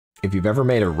If you've ever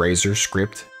made a Razor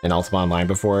script in Ultima Online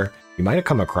before, you might have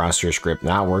come across your script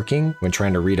not working when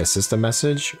trying to read a system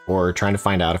message or trying to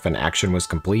find out if an action was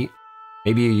complete.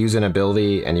 Maybe you use an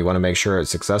ability and you want to make sure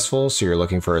it's successful, so you're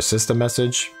looking for a system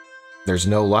message. There's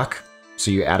no luck,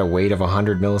 so you add a wait of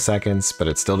 100 milliseconds, but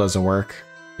it still doesn't work.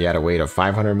 You add a wait of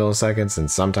 500 milliseconds, and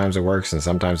sometimes it works and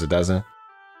sometimes it doesn't.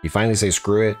 You finally say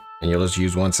screw it, and you'll just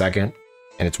use 1 second.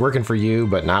 And it's working for you,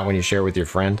 but not when you share it with your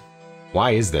friend.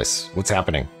 Why is this? What's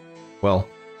happening? Well,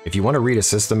 if you want to read a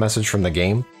system message from the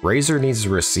game, Razor needs to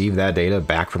receive that data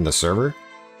back from the server.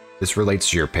 This relates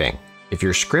to your ping. If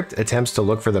your script attempts to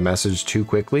look for the message too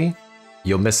quickly,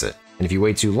 you'll miss it. And if you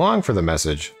wait too long for the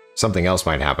message, something else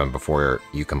might happen before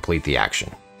you complete the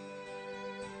action.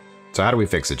 So how do we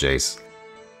fix it, Jace?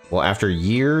 Well, after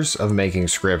years of making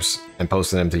scripts and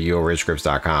posting them to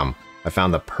uoragescripts.com, I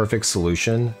found the perfect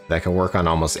solution that can work on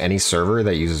almost any server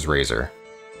that uses Razor.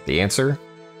 The answer?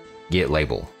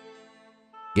 Getlabel.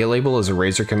 Getlabel is a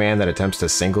Razor command that attempts to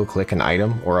single-click an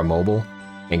item or a mobile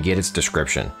and get its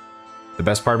description. The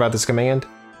best part about this command?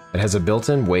 It has a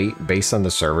built-in wait based on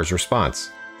the server's response.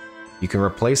 You can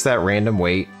replace that random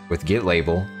wait with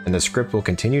getlabel, and the script will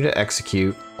continue to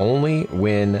execute only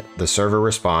when the server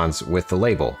responds with the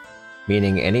label,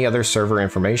 meaning any other server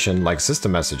information like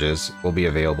system messages will be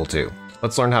available too.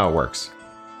 Let's learn how it works.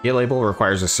 Getlabel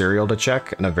requires a serial to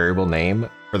check and a variable name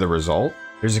for the result.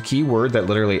 There's a keyword that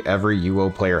literally every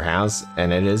UO player has,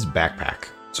 and it is backpack.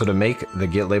 So to make the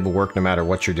getlabel work no matter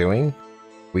what you're doing,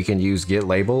 we can use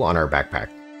getlabel on our backpack.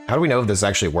 How do we know if this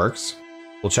actually works?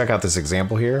 We'll check out this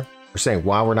example here. We're saying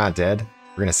while we're not dead,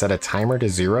 we're gonna set a timer to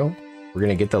 0. We're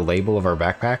gonna get the label of our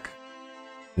backpack,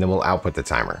 and then we'll output the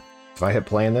timer. If I hit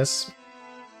play in this,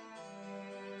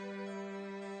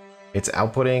 it's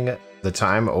outputting the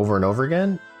time over and over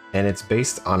again, and it's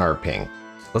based on our ping.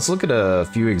 Let's look at a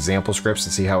few example scripts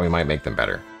and see how we might make them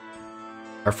better.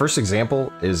 Our first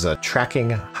example is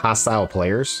tracking hostile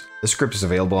players. This script is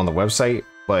available on the website,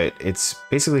 but it's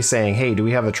basically saying, hey, do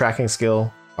we have a tracking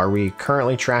skill? Are we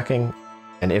currently tracking?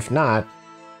 And if not,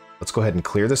 let's go ahead and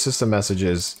clear the system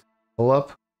messages, pull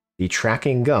up the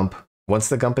tracking gump. Once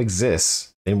the gump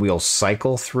exists, then we'll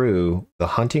cycle through the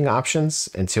hunting options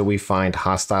until we find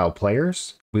hostile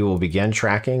players. We will begin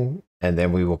tracking, and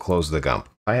then we will close the gump.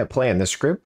 I hit play in this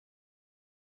script.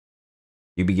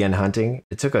 You begin hunting.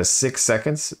 It took us 6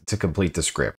 seconds to complete the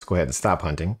script. Let's go ahead and stop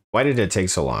hunting. Why did it take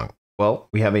so long? Well,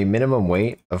 we have a minimum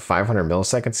wait of 500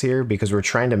 milliseconds here because we're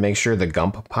trying to make sure the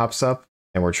gump pops up,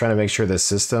 and we're trying to make sure the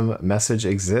system message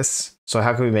exists. So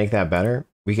how can we make that better?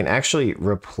 We can actually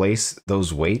replace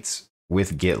those waits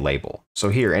with getlabel. So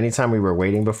here, anytime we were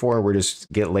waiting before, we're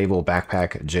just getlabel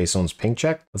backpack Jaseowns ping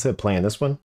check. Let's hit play in this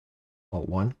one. Alt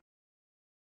 1.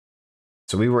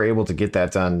 So we were able to get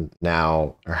that done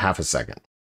now, or half a second.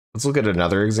 Let's look at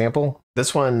another example.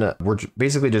 This one, we're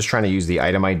basically just trying to use the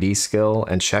item ID skill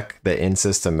and check the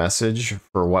in-system message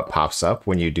for what pops up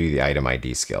when you do the item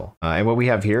ID skill. And what we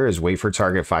have here is wait for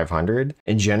target 500.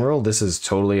 In general, this is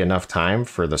totally enough time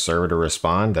for the server to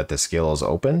respond that the skill is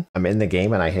open. I'm in the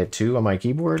game and I hit 2 on my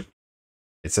keyboard.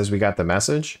 It says we got the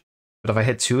message. But if I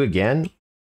hit 2 again,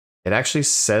 it actually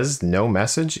says no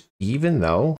message, even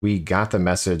though we got the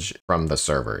message from the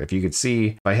server. If you could see,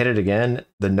 if I hit it again,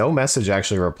 the no message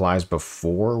actually replies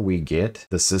before we get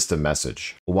the system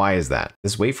message. Why is that?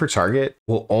 This wait for target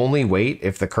will only wait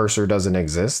if the cursor doesn't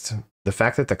exist. The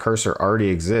fact that the cursor already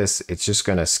exists, it's just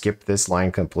gonna skip this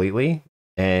line completely.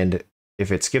 And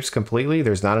if it skips completely,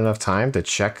 there's not enough time to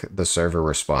check the server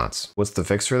response. What's the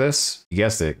fix for this? You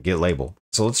guessed it, getlabel.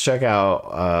 So let's check out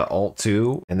Alt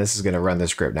 2, and this is going to run the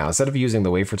script. Now, instead of using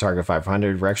the wait for target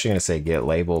 500, we're actually going to say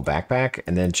getlabel backpack,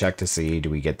 and then check to see, do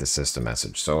we get the system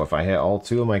message? So if I hit Alt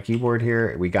 2 on my keyboard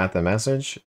here, we got the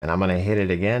message, and I'm going to hit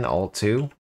it again, Alt 2.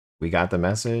 We got the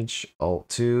message, Alt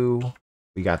 2.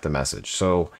 We got the message.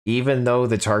 So even though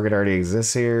the target already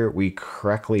exists here, we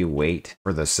correctly wait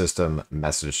for the system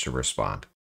message to respond.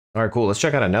 All right, cool. Let's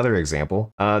check out another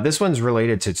example. This one's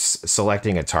related to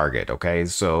selecting a target, okay?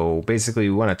 So basically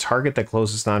we want to target the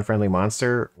closest non-friendly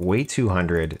monster, wait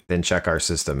 200, then check our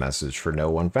system message for no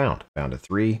one found. Found a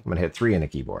 3. I'm gonna hit 3 in the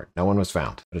keyboard. No one was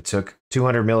found, but it took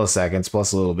 200 milliseconds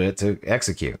plus a little bit to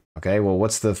execute. Okay, well,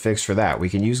 what's the fix for that? We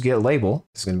can use getlabel.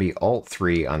 It's going to be Alt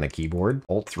 3 on the keyboard,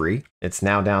 Alt 3. It's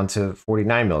now down to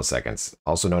 49 milliseconds,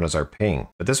 also known as our ping.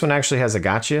 But this one actually has a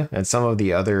gotcha, and some of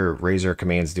the other Razor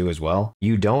commands do as well.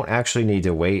 You don't actually need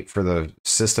to wait for the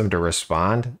system to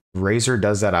respond. Razor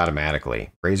does that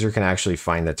automatically. Razor can actually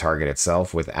find the target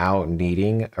itself without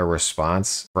needing a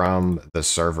response from the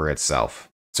server itself.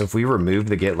 So if we remove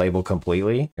the getlabel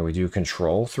completely and we do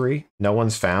Control 3, no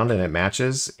one's found and it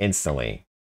matches instantly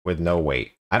with no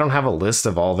wait. I don't have a list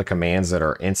of all the commands that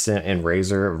are instant in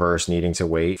Razor versus needing to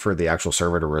wait for the actual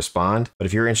server to respond. But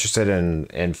if you're interested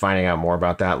in finding out more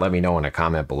about that, let me know in a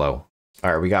comment below.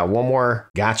 All right, we got one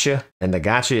more gotcha, and the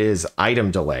gotcha is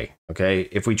item delay. Okay,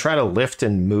 if we try to lift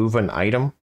and move an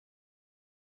item,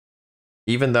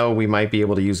 even though we might be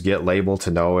able to use getlabel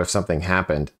to know if something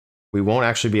happened, we won't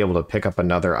actually be able to pick up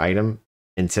another item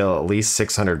until at least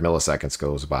 600 milliseconds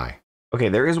goes by. Okay,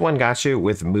 there is one gotcha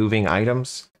with moving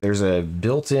items. There's a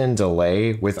built-in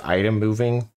delay with item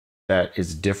moving that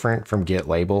is different from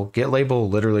getlabel. Getlabel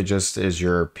literally just is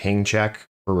your ping check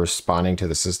for responding to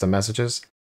the system messages.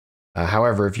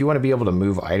 However, if you want to be able to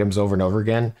move items over and over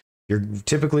again, you're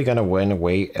typically going to want to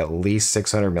wait at least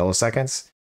 600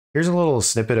 milliseconds. Here's a little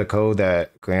snippet of code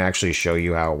that can actually show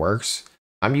you how it works.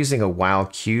 I'm using a while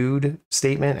queued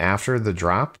statement after the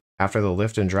drop, after the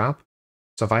lift and drop.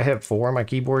 So if I hit 4 on my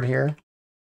keyboard here,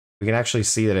 we can actually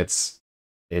see that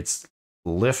it's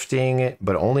lifting,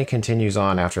 but only continues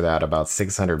on after that about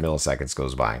 600 milliseconds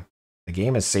goes by. The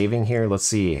game is saving here. Let's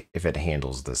see if it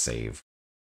handles the save.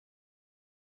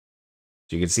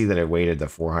 So you can see that it waited the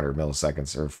 400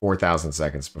 milliseconds or 4,000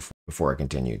 seconds before it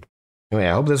continued. Anyway,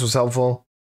 I hope this was helpful.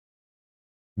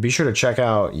 Be sure to check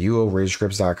out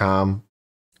uorazorcripts.com.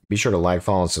 Be sure to like,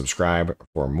 follow, and subscribe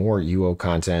for more UO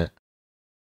content.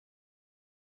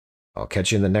 I'll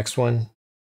catch you in the next one.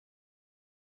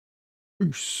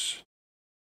 Peace.